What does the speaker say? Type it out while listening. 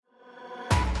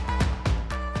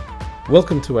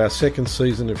Welcome to our second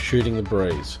season of Shooting the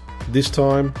Breeze. This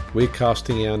time, we're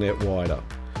casting our net wider.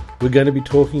 We're going to be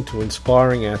talking to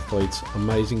inspiring athletes,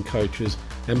 amazing coaches,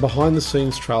 and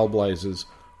behind-the-scenes trailblazers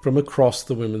from across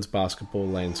the women's basketball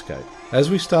landscape. As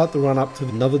we start the run-up to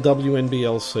another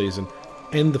WNBL season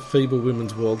and the FIBA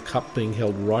Women's World Cup being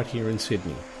held right here in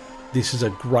Sydney, this is a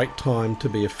great time to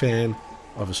be a fan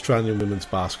of Australian women's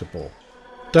basketball.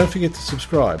 Don't forget to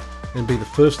subscribe and be the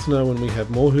first to know when we have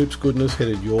more hoops goodness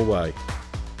headed your way.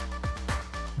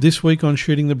 This week on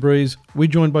Shooting the Breeze, we're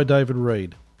joined by David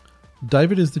Reid.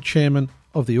 David is the chairman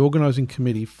of the organising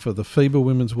committee for the FIBA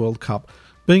Women's World Cup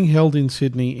being held in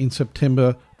Sydney in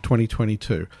September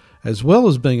 2022, as well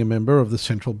as being a member of the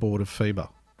Central Board of FIBA.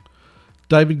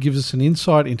 David gives us an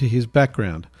insight into his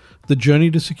background, the journey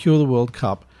to secure the World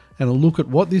Cup, and a look at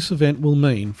what this event will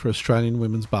mean for Australian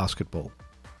women's basketball.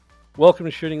 Welcome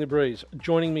to Shooting the Breeze.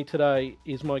 Joining me today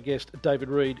is my guest, David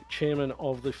Reid, chairman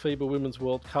of the FIBA Women's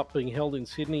World Cup being held in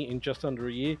Sydney in just under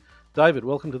a year. David,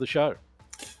 welcome to the show.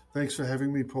 Thanks for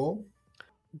having me, Paul.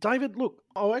 David, look,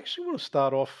 I actually want to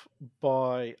start off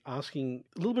by asking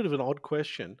a little bit of an odd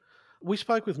question. We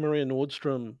spoke with Maria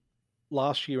Nordstrom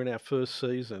last year in our first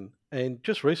season, and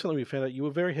just recently we found out you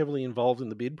were very heavily involved in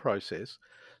the bid process.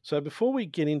 So before we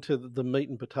get into the meat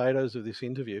and potatoes of this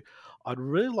interview, I'd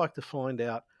really like to find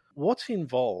out what's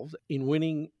involved in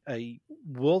winning a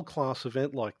world-class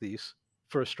event like this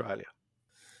for Australia?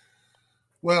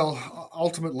 Well,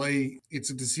 ultimately, it's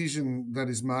a decision that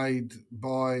is made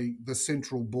by the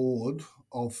Central Board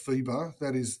of FIBA,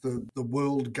 that is the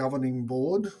World Governing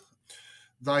Board.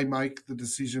 They make the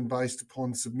decision based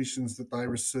upon submissions that they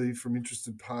receive from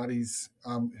interested parties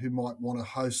who might want to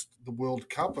host the World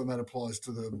Cup, and that applies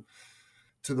to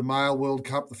the male World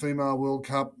Cup, the female World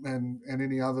Cup, and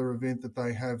any other event that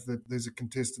they have that there's a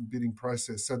contested bidding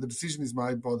process. So the decision is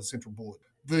made by the Central Board.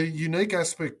 The unique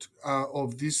aspect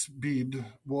of this bid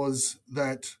was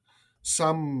that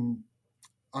I'm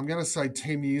going to say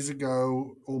 10 years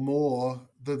ago or more,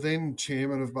 the then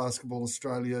chairman of Basketball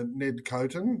Australia, Ned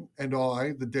Coaten, and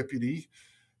I, the deputy,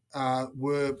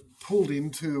 were pulled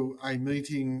into a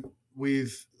meeting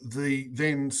with the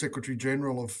then Secretary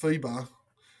General of FIBA.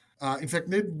 In fact,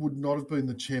 Ned would not have been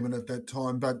the chairman at that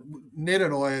time, but Ned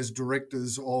and I, as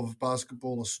directors of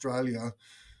Basketball Australia,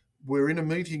 were in a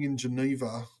meeting in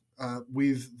Geneva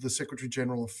with the Secretary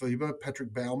General of FIBA,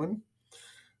 Patrick Baumann,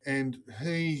 and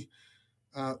he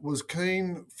was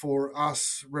keen for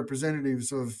us,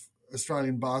 representatives of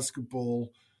Australian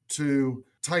basketball, to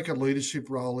take a leadership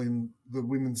role in the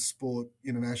women's sport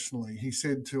internationally. He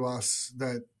said to us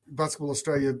that Basketball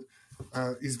Australia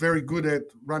is very good at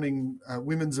running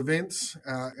women's events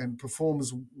and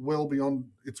performs well beyond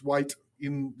its weight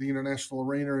in the international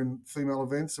arena in female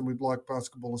events, and we'd like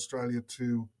Basketball Australia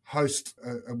to host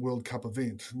a World Cup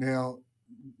event. Now,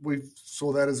 we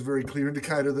saw that as a very clear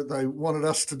indicator that they wanted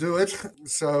us to do it.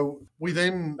 So we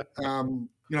then,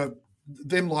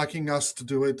 them liking us to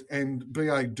do it and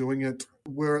BA doing it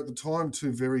were at the time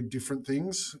two very different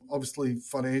things. Obviously,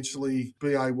 financially,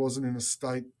 BA wasn't in a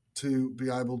state to be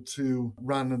able to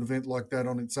run an event like that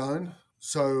on its own.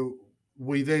 So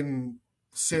we then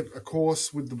set a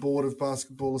course with the board of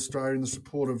Basketball Australia in the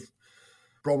support of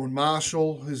Bronwyn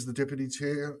Marshall, who's the deputy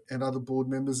chair, and other board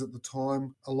members at the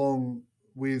time, along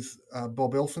with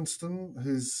Bob Elphinston,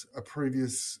 who's a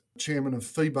previous chairman of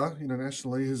FIBA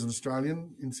internationally, who's an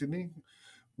Australian in Sydney.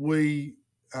 We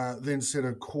then set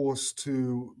a course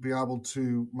to be able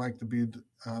to make the bid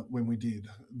when we did.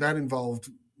 That involved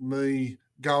me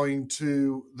going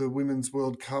to the Women's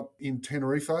World Cup in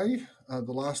Tenerife,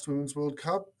 the last Women's World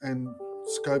Cup, and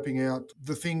scoping out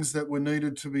the things that were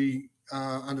needed to be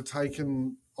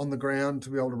undertaken on the ground to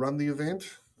be able to run the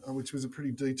event, which was a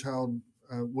pretty detailed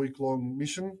week-long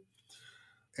mission,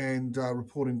 and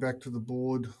reporting back to the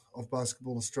board of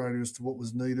Basketball Australia as to what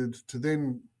was needed to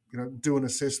then, do an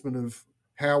assessment of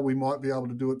how we might be able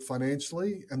to do it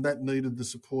financially, and that needed the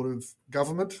support of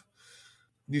government.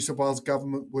 New South Wales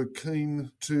government were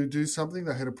keen to do something.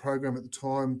 They had a program at the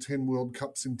time, 10 World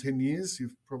Cups in 10 years.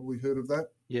 You've probably heard of that.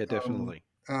 Yeah, definitely.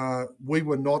 We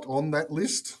were not on that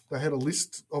list. They had a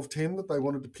list of 10 that they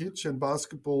wanted to pitch, and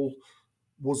basketball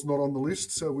was not on the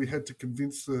list. So we had to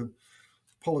convince the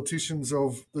politicians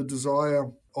of the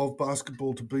desire of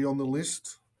basketball to be on the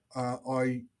list.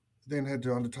 I then had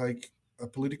to undertake a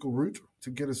political route to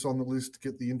get us on the list, to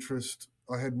get the interest.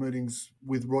 I had meetings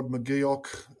with Rod McGeoch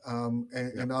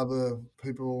and other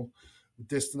people,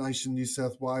 Destination New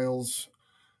South Wales.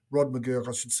 Rod McGeoch,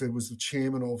 I should say, was the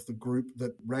chairman of the group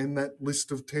that ran that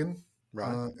list of 10.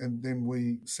 Right. And then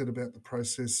we set about the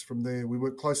process from there. We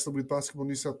worked closely with Basketball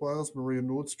New South Wales, Maria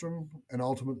Nordstrom, and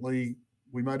ultimately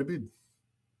we made a bid.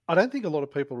 I don't think a lot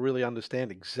of people really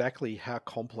understand exactly how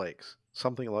complex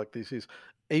something like this is.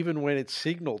 Even when it's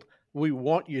signaled, we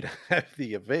want you to have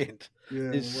the event.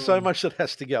 Yeah, There's so well, much that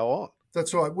has to go on.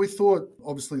 that's right. We thought,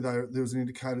 obviously, there was an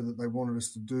indicator that they wanted us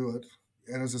to do it.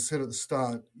 And as I said at the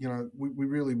start, we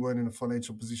really weren't in a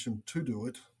financial position to do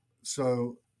it.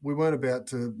 So we weren't about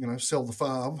to, sell the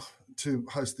farm to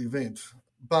host the event.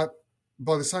 But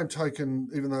by the same token,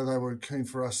 even though they were keen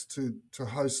for us to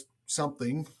host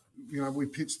something, we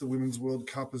pitched the Women's World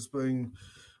Cup as being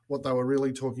what they were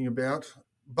really talking about.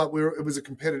 But it was a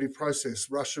competitive process.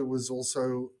 Russia was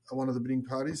also one of the bidding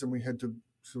parties, and we had to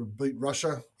sort of beat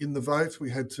Russia in the vote.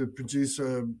 We had to produce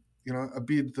a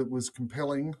bid that was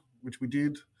compelling, which we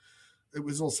did. It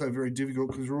was also very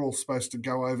difficult because we were all supposed to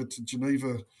go over to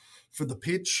Geneva for the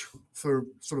pitch for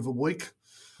sort of a week,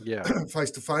 Yeah.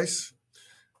 face to face.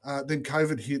 Then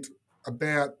COVID hit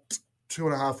about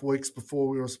 2.5 weeks before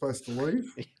we were supposed to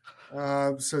leave.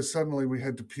 So suddenly we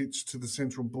had to pitch to the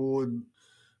central board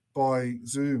by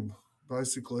Zoom,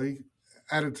 basically,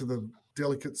 added to the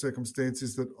delicate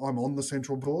circumstances that I'm on the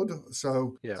central board.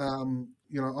 So, Yeah.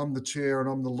 I'm the chair and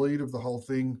I'm the lead of the whole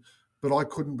thing, but I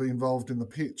couldn't be involved in the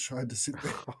pitch. I had to sit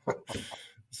there.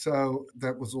 So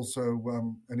that was also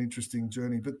an interesting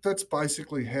journey. But that's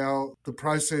basically how the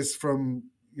process from,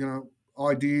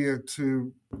 idea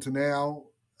to now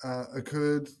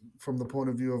occurred from the point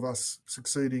of view of us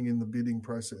succeeding in the bidding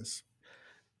process.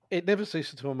 It never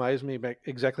ceases to amaze me about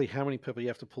exactly how many people you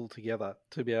have to pull together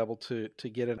to be able to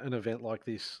get an event like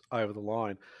this over the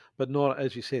line. But not,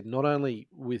 as you said, not only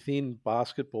within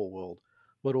basketball world,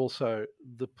 but also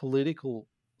the political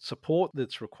support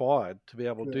that's required to be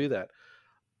able to do that.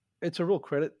 It's a real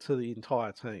credit to the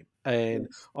entire team. And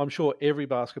Yes. I'm sure every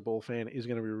basketball fan is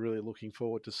going to be really looking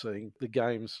forward to seeing the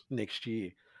games next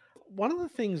year. One of the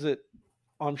things that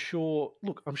I'm sure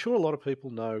a lot of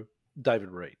people know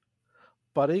David Reed.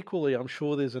 But equally, I'm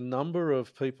sure there's a number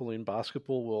of people in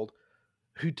basketball world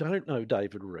who don't know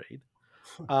David Reed.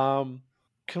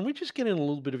 Can we just get in a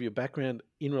little bit of your background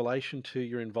in relation to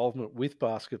your involvement with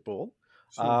basketball?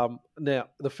 Sure. Now,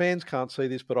 the fans can't see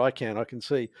this, but I can. I can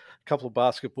see a couple of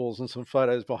basketballs and some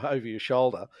photos over your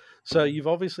shoulder. So you've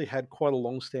obviously had quite a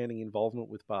long-standing involvement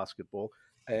with basketball,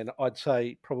 and I'd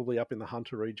say probably up in the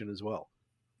Hunter region as well.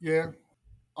 Yeah.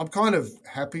 I'm kind of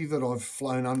happy that I've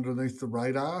flown underneath the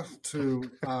radar to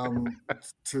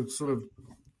sort of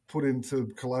put into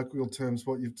colloquial terms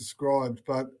what you've described.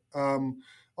 But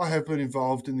I have been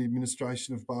involved in the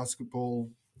administration of basketball,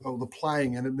 or the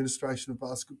playing and administration of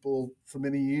basketball for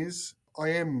many years. I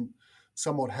am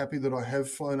somewhat happy that I have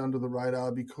flown under the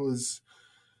radar because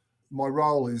my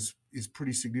role is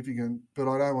pretty significant, but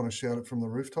I don't want to shout it from the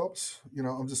rooftops.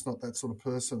 I'm just not that sort of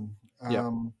person.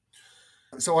 Yeah.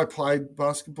 So I played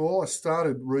basketball. I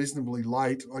started reasonably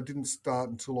late. I didn't start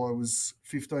until I was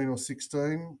 15 or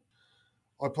 16.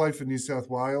 I played for New South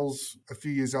Wales a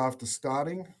few years after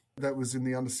starting. That was in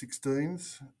the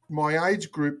under-16s. My age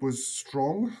group was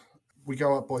strong. We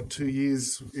go up by 2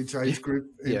 years, each age group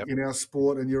in our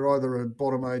sport, and you're either a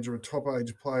bottom age or a top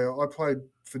age player. I played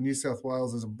for New South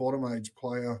Wales as a bottom age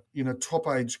player in a top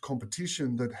age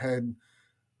competition that had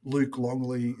Luke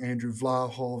Longley, Andrew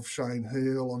Vlahov, Shane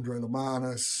Heal, Andre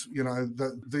Lamanis.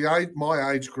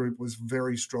 My age group was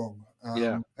very strong.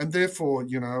 And therefore,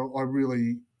 I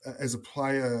really, as a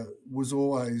player, was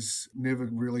always never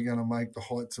really going to make the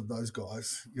heights of those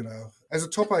guys. As a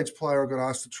top age player, I got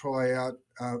asked to try out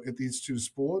at the Institute of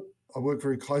Sport. I work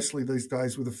very closely these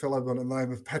days with a fellow by the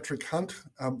name of Patrick Hunt,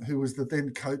 who was the then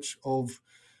coach of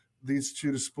the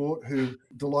Institute of Sport, who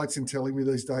delights in telling me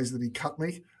these days that he cut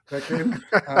me back then.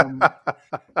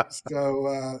 So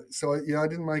I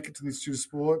didn't make it to the Institute of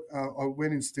Sport. I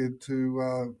went instead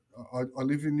to, I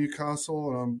live in Newcastle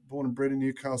and I'm born and bred in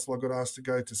Newcastle. I got asked to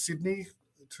go to Sydney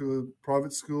to a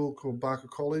private school called Barker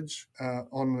College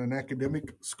on an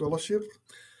academic scholarship.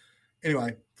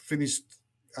 Anyway, finished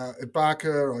at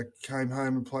Barker. I came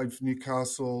home and played for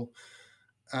Newcastle.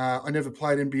 I never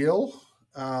played NBL.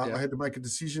 I had to make a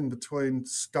decision between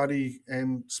study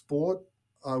and sport.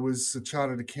 I was a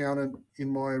chartered accountant in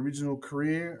my original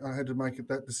career. I had to make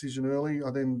that decision early. I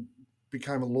then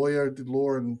became a lawyer, did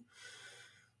law and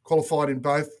qualified in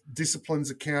both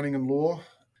disciplines, accounting and law.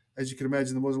 As you can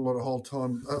imagine, there wasn't a whole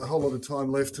lot of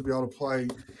time left to be able to play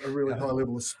a really high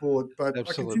level of sport. But I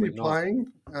continued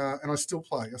playing, and I still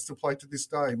play. I still play to this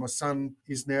day. My son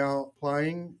is now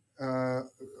playing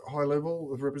high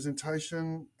level of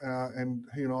representation, and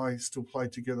he and I still play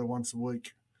together once a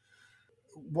week.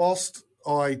 Whilst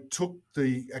I took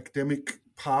the academic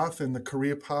path and the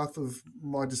career path of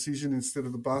my decision instead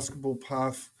of the basketball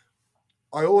path,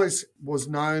 I always was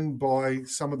known by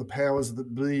some of the powers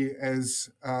that be as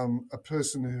a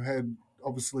person who had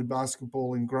obviously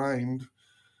basketball ingrained,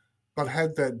 but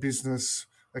had that business,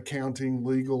 accounting,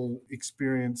 legal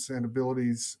experience and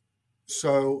abilities.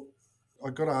 So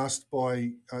I got asked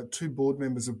by two board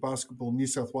members of Basketball New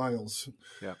South Wales,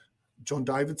 Yeah. John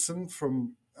Davidson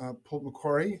from Port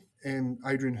Macquarie and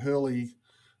Adrian Hurley.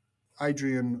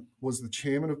 Adrian was the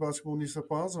chairman of Basketball New South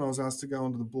Wales, and I was asked to go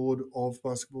onto the board of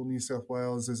Basketball New South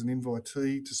Wales as an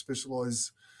invitee to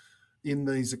specialise in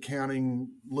these accounting,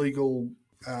 legal,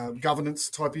 governance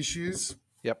type issues.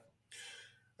 Yep.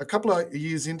 A couple of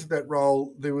years into that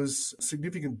role, there was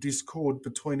significant discord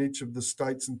between each of the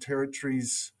states and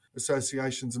territories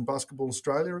associations and Basketball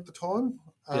Australia at the time.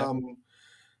 Yep.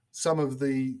 Some of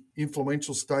the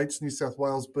influential states, New South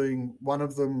Wales being one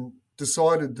of them,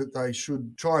 decided that they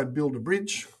should try and build a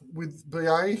bridge with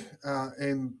BA,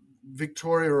 and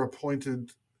Victoria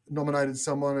nominated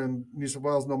someone, and New South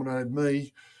Wales nominated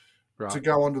me to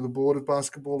go onto the board of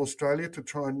Basketball Australia to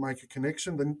try and make a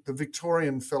connection. The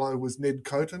Victorian fellow was Ned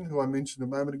Coton, who I mentioned a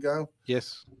moment ago.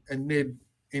 Yes. And Ned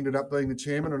ended up being the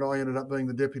chairman and I ended up being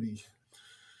the deputy.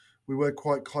 We worked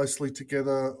quite closely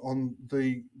together on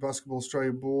the Basketball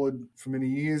Australia board for many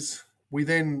years. We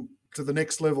then, to the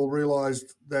next level,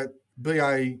 realised that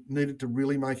BA needed to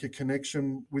really make a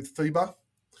connection with FIBA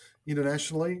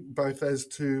internationally, both as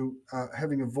to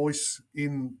having a voice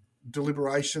in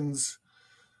deliberations,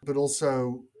 but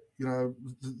also,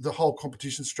 the whole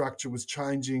competition structure was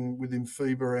changing within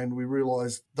FIBA, and we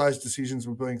realised those decisions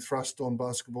were being thrust on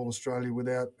Basketball Australia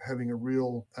without having a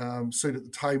real seat at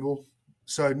the table.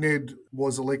 So Ned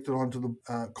was elected onto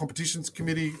the competitions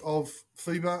committee of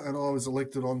FIBA, and I was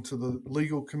elected onto the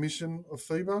legal commission of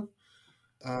FIBA.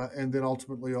 And then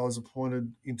ultimately I was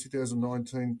appointed in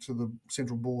 2019 to the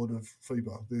central board of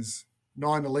FIBA. There's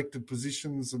 9 elected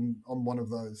positions, and I'm one of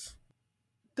those.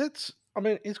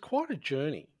 It's quite a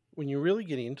journey. When you really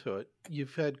get into it,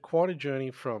 you've had quite a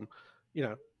journey from,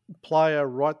 player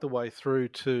right the way through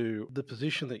to the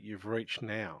position that you've reached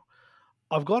now.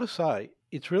 I've got to say,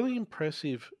 it's really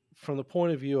impressive from the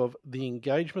point of view of the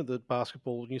engagement that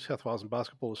Basketball New South Wales and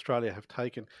Basketball Australia have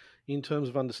taken in terms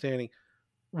of understanding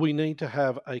we need to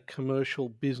have a commercial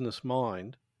business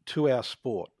mind to our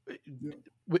sport. Yeah.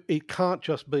 It can't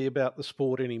just be about the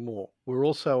sport anymore. We're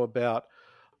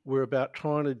about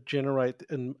trying to generate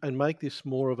and make this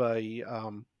more of a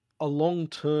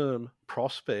long-term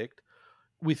prospect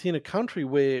within a country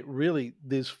where really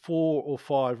there's 4 or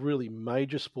 5 really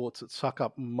major sports that suck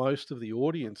up most of the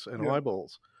audience and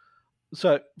eyeballs.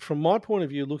 So from my point of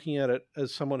view, looking at it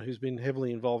as someone who's been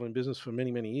heavily involved in business for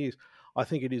many, many years, I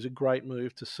think it is a great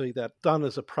move to see that done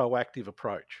as a proactive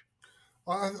approach.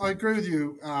 I agree with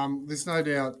you. There's no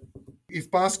doubt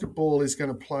if basketball is going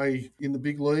to play in the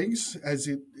big leagues, as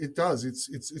it does,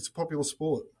 it's a popular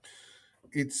sport.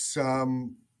 Its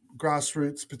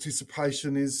grassroots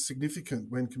participation is significant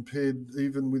when compared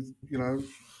even with,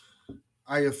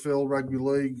 AFL, rugby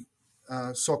league,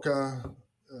 soccer,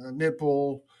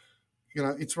 netball.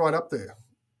 It's right up there.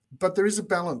 But there is a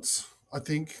balance, I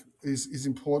think, is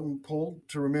important, Paul,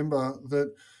 to remember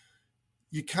that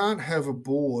you can't have a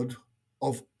board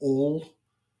of all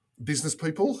business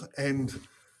people and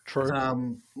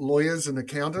lawyers and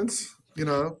accountants.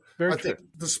 Very I think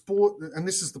the sport, and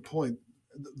this is the point,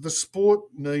 the sport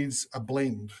needs a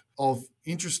blend of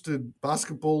interested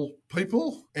basketball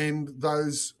people and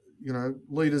those,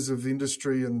 leaders of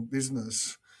industry and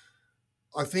business.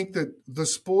 I think that the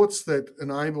sports that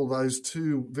enable those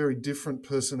two very different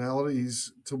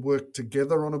personalities to work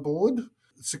together on a board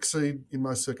succeed in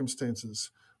most circumstances.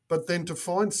 But then to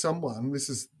find someone, this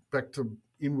is back to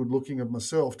inward looking of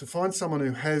myself, to find someone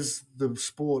who has the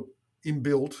sport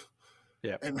inbuilt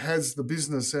and has the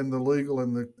business and the legal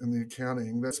and the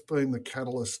accounting, that's been the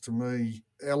catalyst to me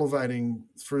elevating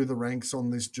through the ranks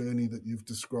on this journey that you've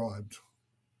described.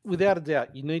 Without a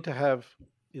doubt, you need to have,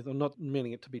 I'm not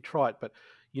meaning it to be trite, but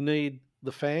you need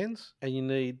the fans and you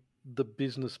need the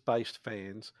business-based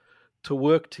fans to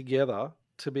work together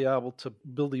to be able to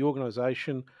build the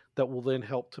organisation that will then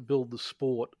help to build the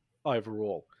sport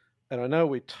overall. And I know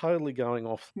we're totally going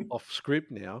off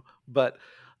script now, but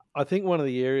I think one of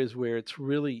the areas where it's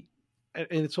really, and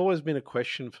it's always been a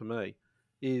question for me,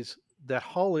 is that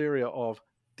whole area of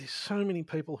there's so many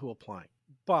people who are playing,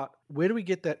 but where do we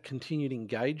get that continued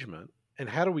engagement, and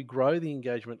how do we grow the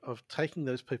engagement of taking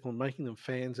those people and making them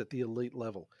fans at the elite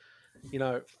level?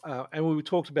 And we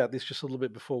talked about this just a little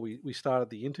bit before we started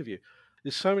the interview.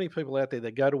 There's so many people out there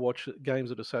that go to watch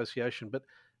games at association, but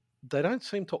they don't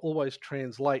seem to always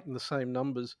translate in the same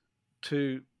numbers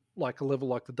to like a level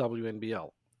like the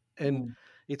WNBL. And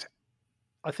it's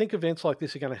I think events like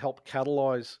this are going to help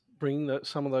catalyse, bring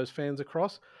some of those fans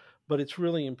across, but it's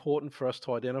really important for us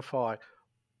to identify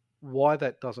why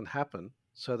that doesn't happen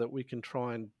so that we can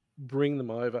try and bring them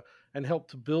over and help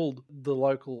to build the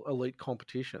local elite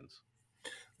competitions.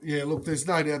 Yeah, look, there's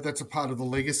no doubt that's a part of the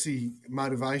legacy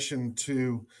motivation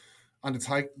to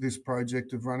undertake this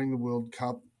project of running the World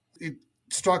Cup. It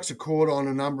strikes a chord on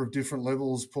a number of different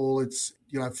levels, Paul. It's,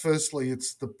 firstly,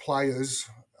 it's the players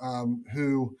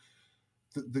who,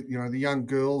 the young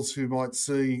girls who might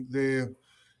see their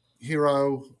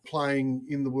hero playing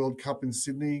in the World Cup in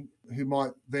Sydney, who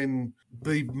might then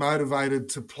be motivated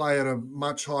to play at a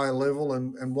much higher level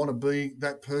and want to be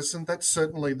that person. That's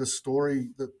certainly the story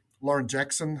that Lauren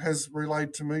Jackson has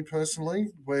relayed to me personally,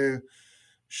 where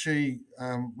she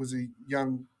was a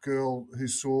young girl who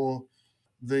saw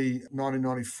the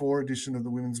 1994 edition of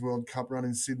the Women's World Cup run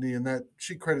in Sydney, and that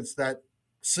she credits that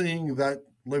seeing that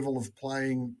level of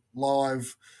playing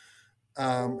live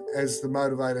as the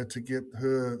motivator to get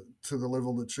her to the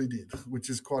level that she did, which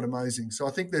is quite amazing. So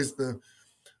I think there's the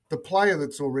player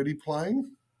that's already playing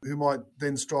who might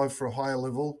then strive for a higher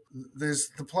level. There's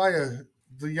the player,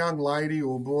 the young lady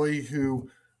or boy who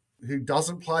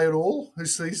doesn't play at all, who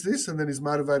sees this and then is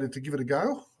motivated to give it a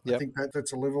go. Yep. I think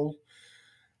that's a level.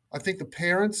 I think the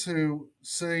parents who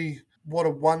see what a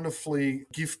wonderfully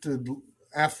gifted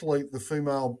athlete the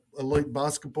female elite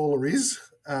basketballer is,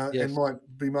 yes, and might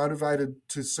be motivated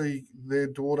to see their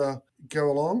daughter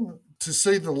go along, to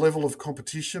see the level of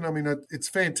competition. I mean, it's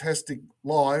fantastic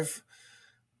live.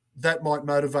 That might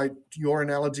motivate, your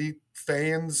analogy,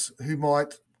 fans who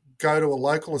might go to a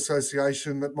local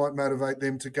association, that might motivate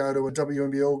them to go to a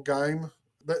WNBL game.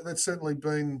 That's certainly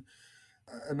been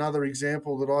another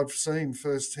example that I've seen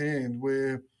firsthand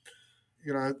where,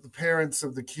 the parents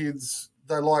of the kids,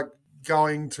 they like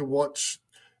going to watch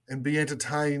and be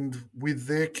entertained with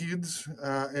their kids.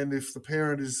 And if the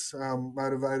parent is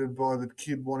motivated by the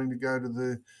kid wanting to go to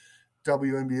the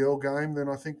WNBL game, then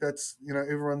I think that's,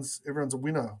 everyone's a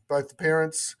winner. Both the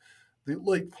parents, the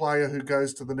elite player who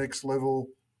goes to the next level,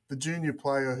 the junior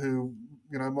player who,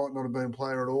 might not have been a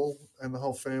player at all, and the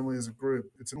whole family as a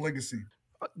group. It's a legacy.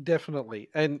 Definitely.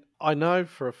 And I know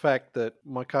for a fact that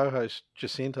my co-host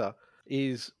Jacinta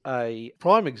is a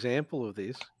prime example of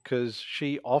this, because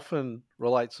she often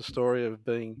relates the story of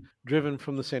being driven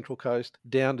from the Central Coast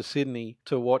down to Sydney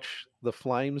to watch the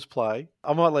Flames play.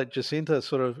 I might let Jacinta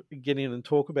sort of get in and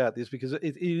talk about this, because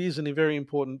it is a very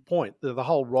important point. The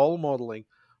whole role modelling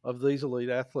of these elite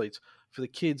athletes for the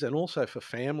kids and also for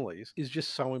families is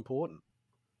just so important.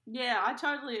 Yeah, I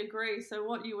totally agree. So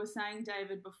what you were saying,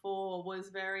 David, before was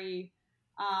very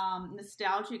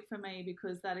nostalgic for me,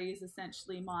 because that is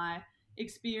essentially my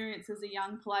experience as a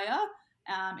young player.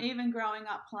 Even growing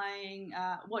up playing,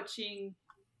 watching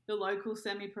the local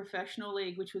semi-professional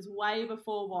league, which was way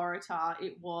before Waratah.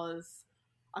 It was,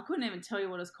 I couldn't even tell you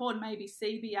what it's called, maybe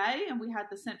CBA, and we had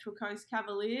the Central Coast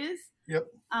Cavaliers. Yep.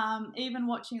 Even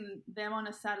watching them on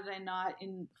a Saturday night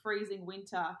in freezing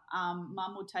winter,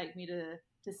 Mum would take me to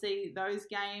see those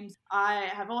games. I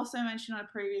have also mentioned on a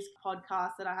previous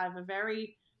podcast that I have a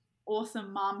very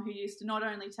awesome mum who used to not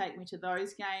only take me to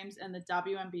those games and the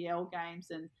WNBL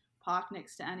games and park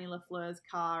next to Annie Lafleur's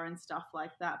car and stuff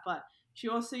like that, but she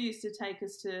also used to take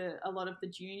us to a lot of the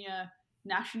junior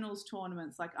nationals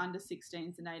tournaments, like under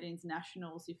 16s and 18s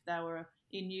nationals, if they were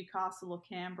in Newcastle or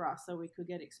Canberra, so we could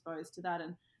get exposed to that.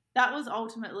 And that was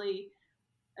ultimately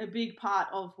a big part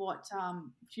of what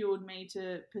fueled me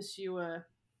to pursue a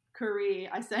career,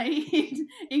 I say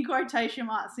in quotation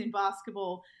marks, in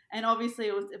basketball. And obviously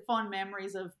it was fond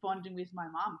memories of bonding with my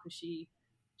mum, because she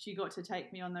got to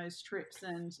take me on those trips,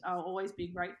 and I'll always be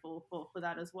grateful for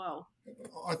that as well.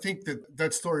 I think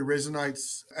that story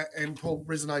resonates, and Paul,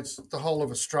 resonates the whole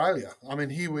of Australia. I mean,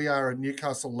 here we are at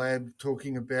Newcastle Lab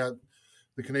talking about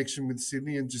the connection with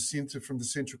Sydney, and Jacinta from the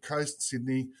Central Coast,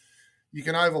 Sydney. You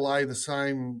can overlay the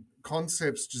same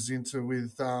concepts, Jacinta,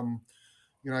 with,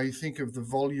 you think of the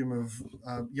volume of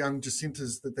young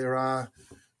Jacintas that there are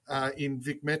in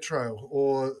Vic Metro,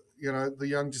 or, the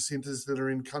young Jacintas that are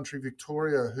in country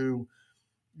Victoria who,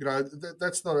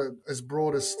 that's not as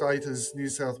broad a state as New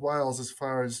South Wales as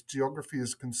far as geography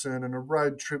is concerned. And a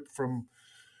road trip from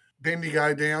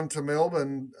Bendigo down to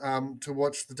Melbourne to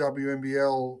watch the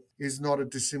WNBL is not a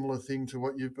dissimilar thing to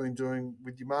what you've been doing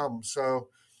with your mum. So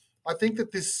I think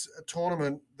that this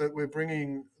tournament that we're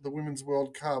bringing, the Women's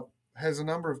World Cup, has a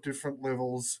number of different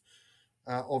levels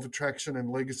of attraction and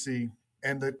legacy.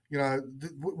 And that,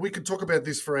 we could talk about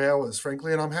this for hours,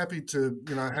 frankly, and I'm happy to,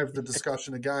 have the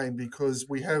discussion again, because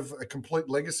we have a complete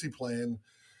legacy plan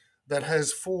that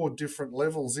has 4 different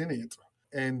levels in it.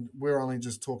 And we're only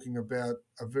just talking about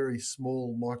a very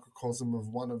small microcosm of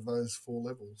one of those 4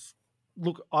 levels.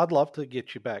 Look, I'd love to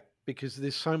get you back because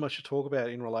there's so much to talk about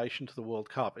in relation to the World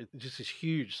Cup. It's just this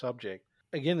huge subject.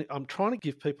 Again, I'm trying to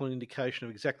give people an indication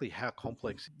of exactly how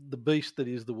complex the beast that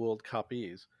is the World Cup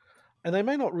is. And they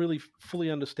may not really fully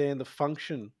understand the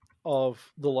function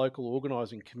of the local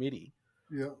organising committee.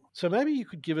 Yeah. So maybe you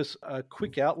could give us a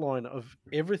quick outline of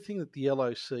everything that the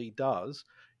LOC does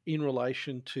in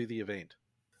relation to the event.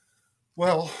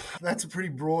 Well, that's a pretty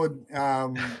broad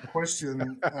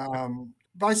question.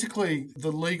 Basically,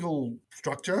 the legal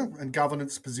structure and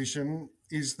governance position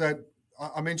is that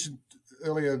I mentioned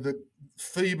earlier that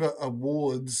FIBA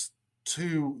awards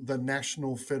to the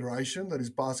National Federation, that is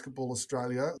Basketball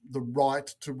Australia, the right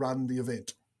to run the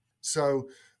event. So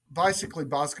basically,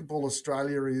 Basketball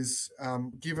Australia is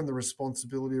given the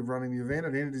responsibility of running the event.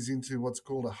 It enters into what's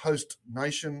called a host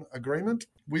nation agreement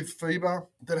with FIBA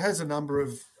that has a number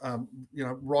of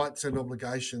rights and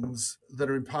obligations that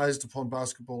are imposed upon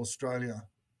Basketball Australia.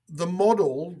 The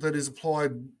model that is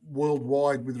applied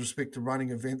worldwide with respect to running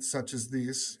events such as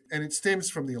this, and it stems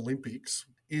from the Olympics,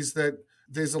 is that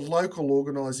there's a local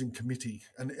organising committee,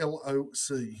 an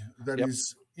LOC, that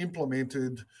is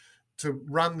implemented to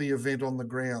run the event on the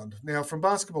ground. Now, from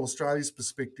Basketball Australia's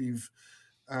perspective,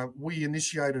 we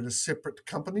initiated a separate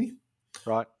company,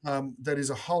 right? That is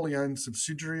a wholly owned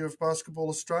subsidiary of Basketball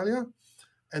Australia,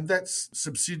 and that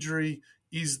subsidiary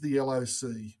is the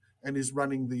LOC and is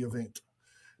running the event.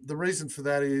 The reason for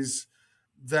that is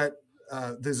that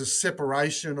there's a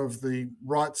separation of the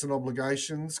rights and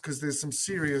obligations because there's some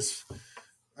serious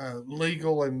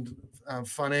legal and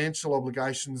financial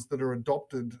obligations that are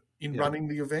adopted in running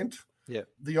the event. Yeah.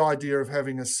 The idea of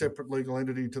having a separate legal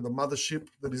entity to the mothership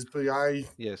that is BA,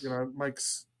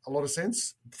 makes a lot of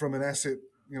sense from an asset,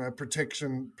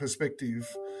 protection perspective.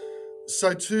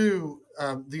 So too,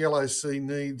 the LOC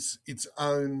needs its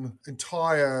own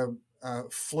entire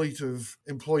fleet of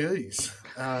employees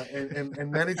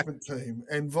and management team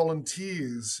and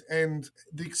volunteers. And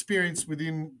the experience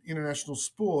within international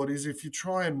sport is if you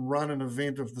try and run an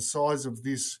event of the size of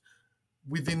this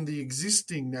within the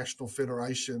existing national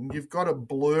federation, you've got a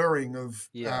blurring of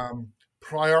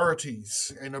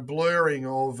priorities and a blurring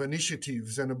of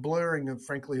initiatives and a blurring of,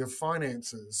 frankly, of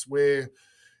finances, where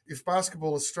if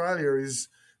Basketball Australia is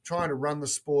trying to run the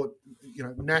sport,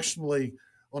 nationally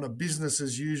on a business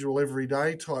as usual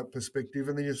everyday type perspective,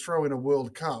 and then you throw in a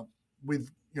World Cup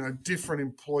with, different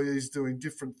employees doing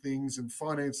different things and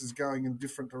finances going in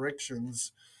different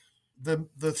directions,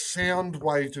 the sound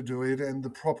way to do it and the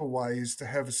proper way is to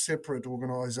have a separate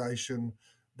organisation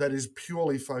that is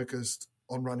purely focused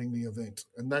on running the event.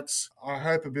 And that's, I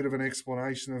hope, a bit of an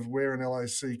explanation of where an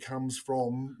LOC comes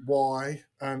from, why,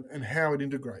 and how it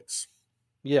integrates.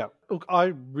 Yeah. Look,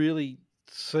 I really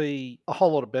see a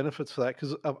whole lot of benefits for that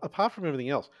because apart from everything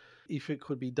else, if it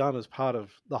could be done as part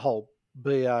of the whole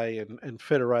BA and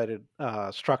federated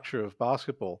structure of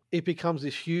basketball, it becomes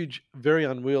this huge, very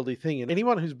unwieldy thing. And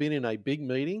anyone who's been in a big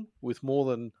meeting with more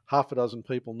than half a dozen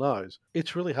people knows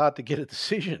it's really hard to get a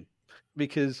decision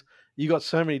because you got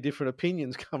so many different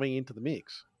opinions coming into the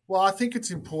mix. Well, I think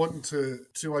it's important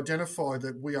to identify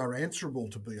that we are answerable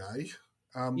to BA.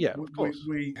 Of course.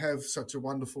 We have such a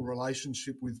wonderful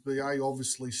relationship with BA,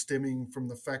 obviously stemming from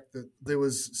the fact that there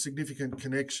was significant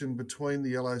connection between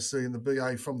the LOC and the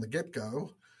BA from the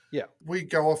get-go. Yeah. We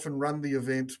go off and run the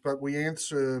event, but we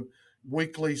answer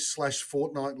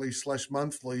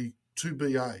weekly/fortnightly/monthly to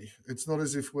BA. It's not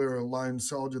as if we're a lone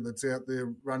soldier that's out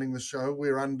there running the show.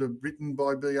 We're underwritten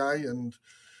by BA and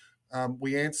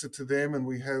we answer to them and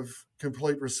we have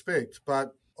complete respect.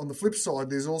 But on the flip side,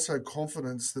 there's also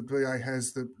confidence that BA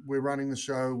has that we're running the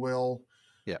show well,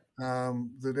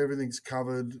 that everything's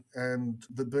covered, and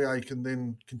that BA can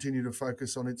then continue to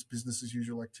focus on its business as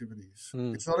usual activities.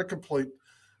 It's not a complete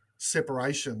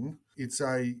separation. It's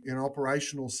an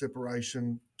operational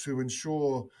separation to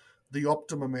ensure the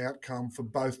optimum outcome for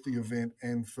both the event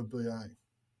and for BA.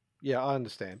 Yeah, I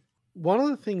understand. One of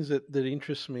the things that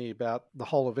interests me about the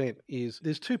whole event is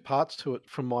there's two parts to it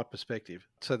from my perspective.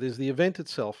 So there's the event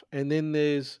itself, and then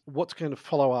there's what's going to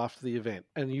follow after the event.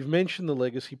 And you've mentioned the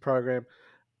legacy program,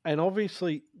 and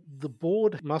obviously the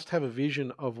board must have a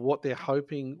vision of what they're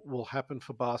hoping will happen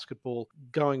for basketball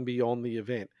going beyond the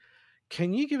event.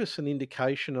 Can you give us an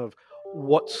indication of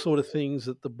what sort of things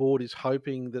that the board is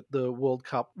hoping that the World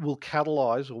Cup will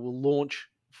catalyse or will launch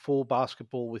for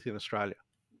basketball within Australia?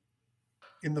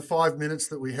 In the 5 minutes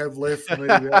that we have left for me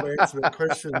to be able to answer that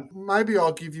question, maybe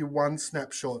I'll give you one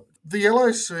snapshot. The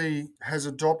LOC has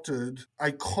adopted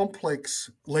a complex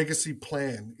legacy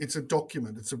plan. It's a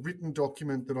document. It's a written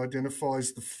document that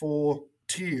identifies the 4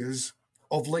 tiers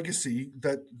of legacy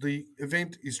that the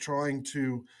event is trying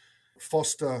to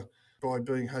foster by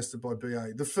being hosted by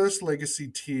BA. The first legacy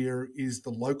tier is the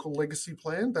local legacy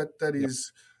plan that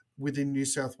is within New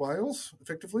South Wales,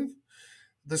 effectively.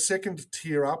 The second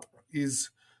tier up is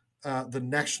the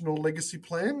national legacy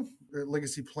plan, a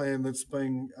legacy plan that's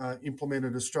being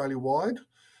implemented Australia-wide.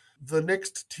 The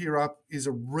next tier up is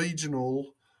a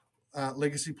regional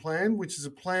legacy plan, which is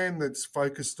a plan that's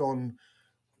focused on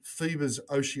FIBA's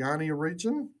Oceania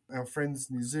region, our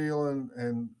friends New Zealand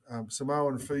and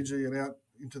Samoa and Fiji and out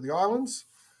into the islands.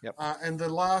 Yep. And the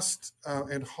last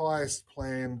and highest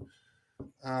plan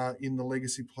in the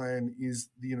legacy plan is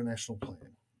the international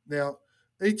plan. Now,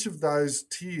 each of those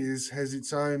tiers has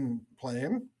its own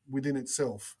plan within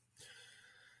itself.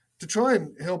 To try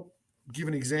and help give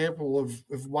an example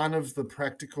of one of the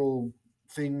practical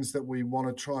things that we want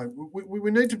to try,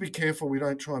 we need to be careful we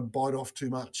don't try and bite off too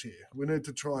much here. We need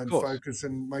to try and focus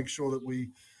and make sure that we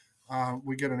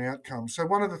get an outcome. So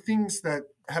one of the things that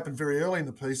happened very early in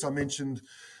the piece, I mentioned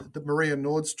that Maria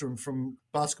Nordstrom from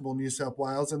Basketball New South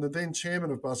Wales and the then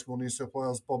chairman of Basketball New South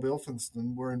Wales, Bob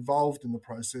Elphinston, were involved in the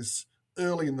process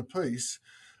early in the piece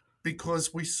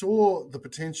because we saw the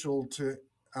potential to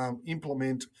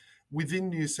implement within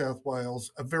New South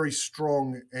Wales a very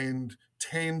strong and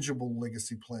tangible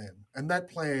legacy plan. And that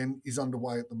plan is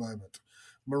underway at the moment.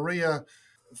 Maria,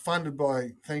 funded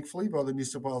thankfully by the New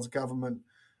South Wales government,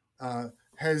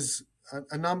 has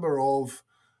a number of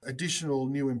additional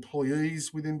new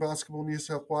employees within Basketball New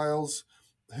South Wales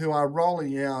who are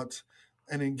rolling out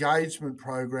an engagement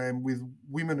program with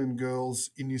women and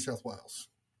girls in New South Wales.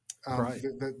 Right.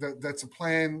 That's a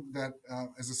plan that,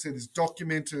 as I said, is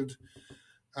documented.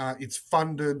 It's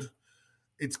funded.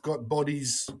 It's got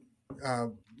bodies,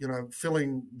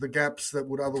 filling the gaps that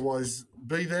would otherwise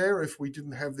be there if we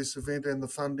didn't have this event and the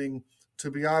funding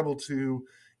to be able to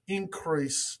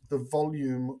increase the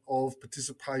volume of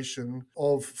participation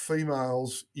of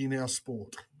females in our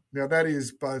sport. Now, that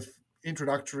is both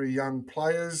introductory young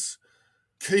players,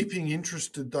 keeping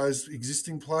interested those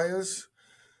existing players,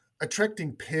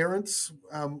 attracting parents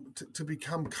to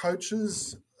become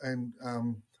coaches and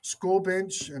score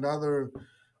bench and other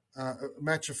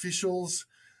match officials.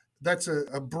 That's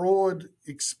a broad,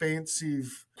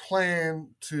 expansive plan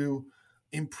to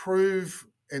improve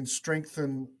and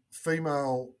strengthen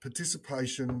female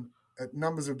participation at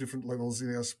numbers of different levels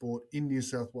in our sport in New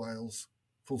South Wales,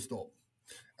 full stop.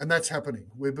 And that's happening.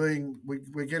 We're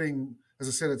getting, as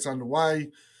I said, it's underway.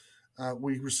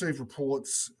 We receive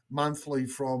reports monthly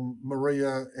from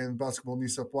Maria and Basketball New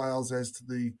South Wales as to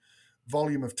the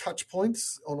volume of touch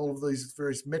points on all of these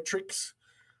various metrics.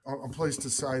 I'm pleased to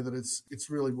say that it's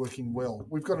really working well.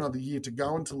 We've got another year to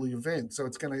go until the event, so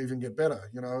it's going to even get better.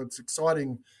 You know, it's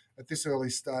exciting at this early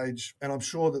stage, and I'm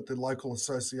sure that the local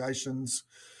associations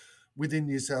within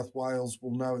New South Wales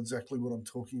will know exactly what I'm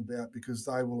talking about because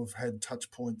they will have had touch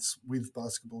points with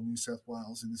Basketball New South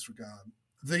Wales in this regard.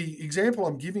 The example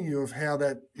I'm giving you of how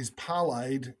that is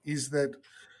parlayed is that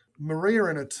Maria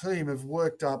and her team have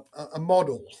worked up a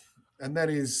model, and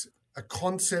that is a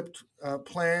concept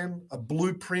plan, a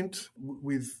blueprint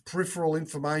with peripheral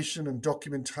information and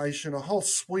documentation, a whole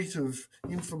suite of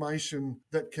information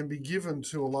that can be given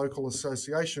to a local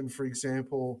association, for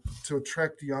example, to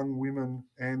attract young women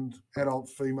and adult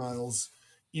females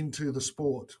into the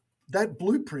sport. That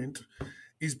blueprint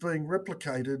is being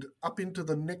replicated up into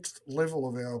the next level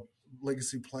of our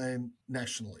legacy plan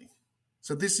nationally.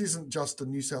 So this isn't just a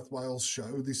New South Wales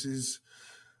show. This is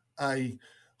a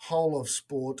whole of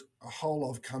sport, a whole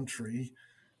of country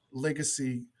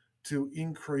legacy to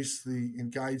increase the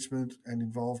engagement and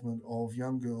involvement of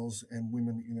young girls and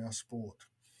women in our sport.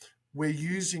 We're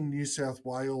using New South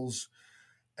Wales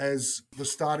as the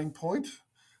starting point.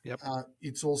 Yep.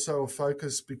 It's also a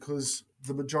focus because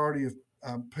the majority of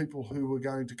people who are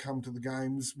going to come to the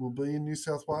games will be in New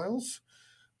South Wales,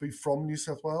 be from New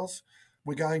South Wales.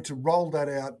 We're going to roll that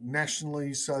out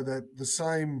nationally so that the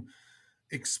same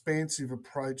expansive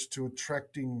approach to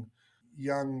attracting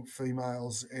young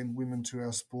females and women to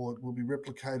our sport will be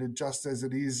replicated just as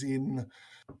it is in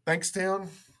Bankstown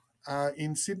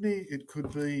in Sydney. It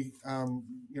could be,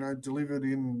 delivered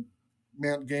in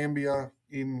Mount Gambier,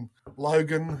 in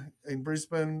Logan, in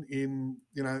Brisbane, in,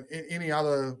 any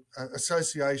other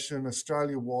association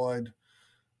Australia-wide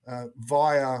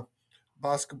via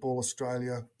Basketball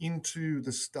Australia into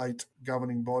the state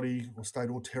governing body or state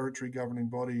or territory governing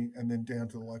body and then down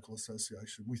to the local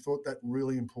association. We thought that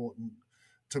really important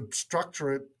to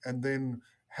structure it and then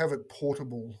have it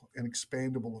portable and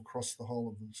expandable across the whole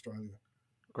of Australia.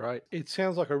 Great. It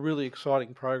sounds like a really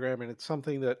exciting program, and it's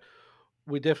something that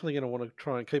we're definitely going to want to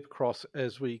try and keep across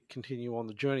as we continue on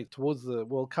the journey towards the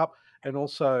World Cup. And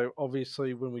also,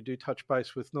 obviously, when we do touch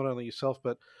base with not only yourself,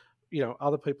 but,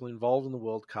 other people involved in the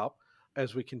World Cup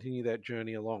as we continue that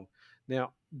journey along.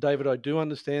 Now, David, I do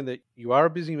understand that you are a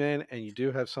busy man and you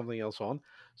do have something else on.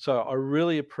 So I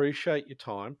really appreciate your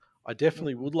time. I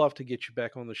definitely would love to get you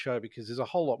back on the show because there's a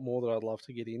whole lot more that I'd love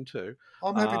to get into.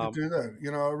 I'm happy to do that.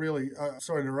 I really,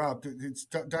 sorry to interrupt.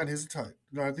 Don't hesitate.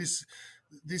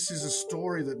 This is a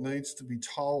story that needs to be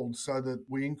told so that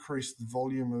we increase the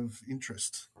volume of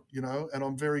interest, and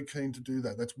I'm very keen to do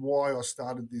that. That's why I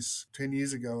started this 10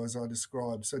 years ago, as I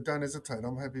described. So don't hesitate.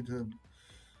 I'm happy to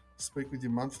speak with you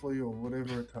monthly or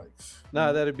whatever it takes.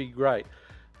 No, that'd be great.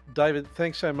 David,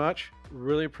 thanks so much.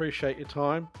 Really appreciate your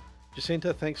time.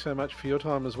 Jacinta, thanks so much for your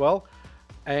time as well.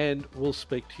 And we'll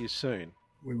speak to you soon.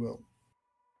 We will.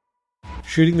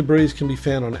 Shooting the Breeze can be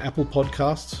found on Apple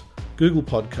Podcasts, Google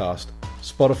Podcast,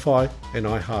 Spotify, and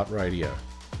iHeartRadio.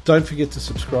 Don't forget to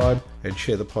subscribe and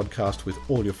share the podcast with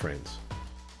all your friends.